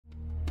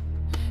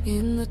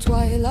in the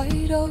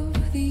twilight of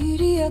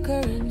the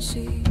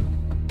currency.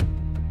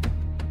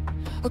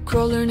 A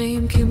crawler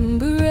named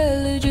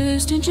Kimberella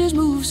just inches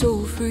move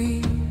so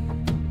free,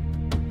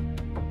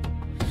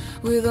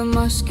 with a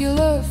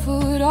muscular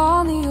foot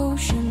on the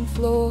ocean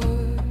floor.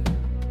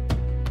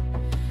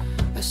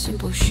 A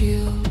simple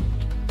shield,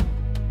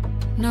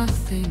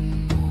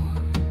 nothing more.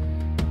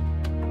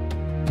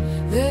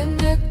 Then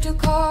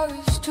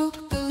Nectarchorus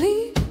took the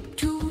leap,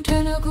 two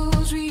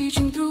tentacles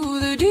reaching through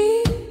the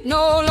deep.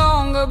 No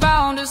longer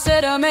bound to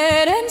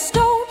sediment and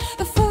stone,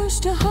 the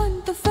first to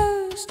hunt, the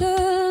first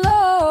alone.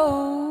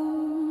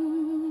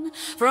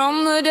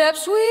 From the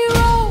depths we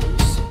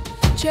rose,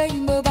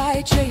 chamber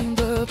by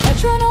chamber.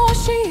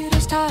 Petronor's sheet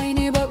is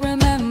tiny, but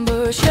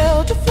remember,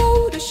 shell to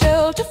float, a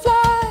shell to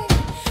fly.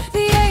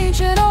 The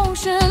ancient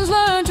oceans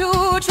learn to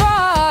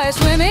try,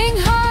 swimming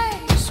high,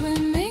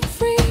 swimming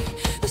free.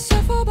 The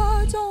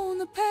cephalopods on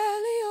the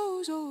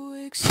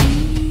Paleozoic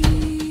sea.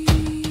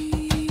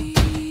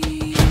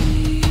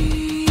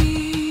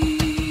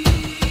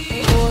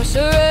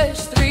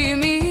 Sorceress 3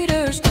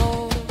 meters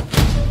tall,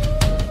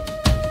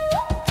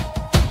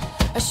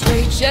 a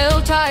straight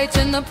shell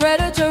titan, the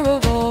predator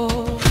of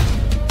all.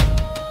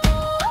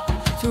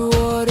 Through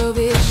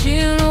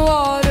Ordovician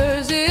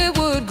waters it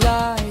would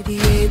glide, the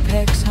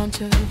apex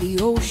hunter, the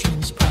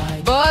ocean's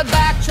pride. But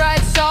back